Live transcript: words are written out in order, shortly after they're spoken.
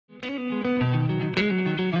To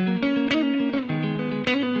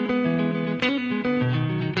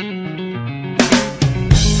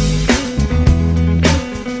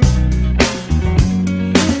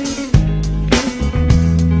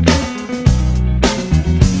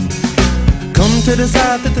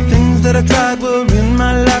decide that the things that I tried were in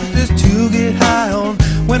my life just to get high on.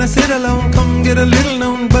 When I sit alone, come get a little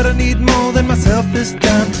known, but I need more than myself this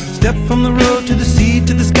time. Step from the road to the sea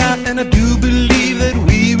to the sky, and I do believe that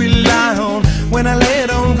we rely on. When I lay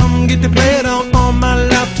it on, come get to play it on, all my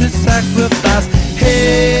life to sacrifice.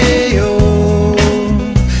 Hey, oh,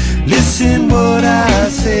 listen what I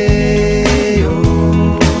say,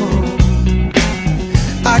 oh,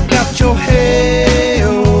 I got your hey,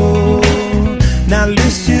 oh, now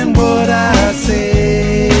listen what I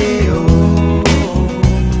say, oh,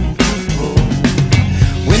 oh.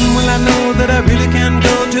 When will I know that I really can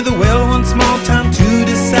go to the well once more? Time to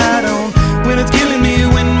decide on. When it's killing me,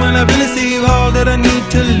 when will I really see all that I need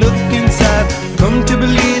to look inside? Come to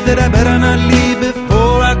believe that I better not leave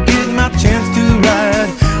before I get my chance to ride.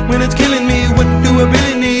 When it's killing me, what do I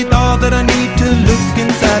really need? All that I need to look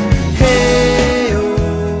inside. Hey,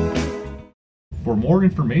 oh. For more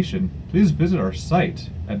information, please visit our site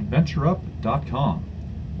at ventureup.com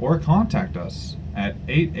or contact us at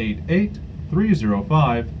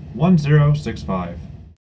 888-305-1065.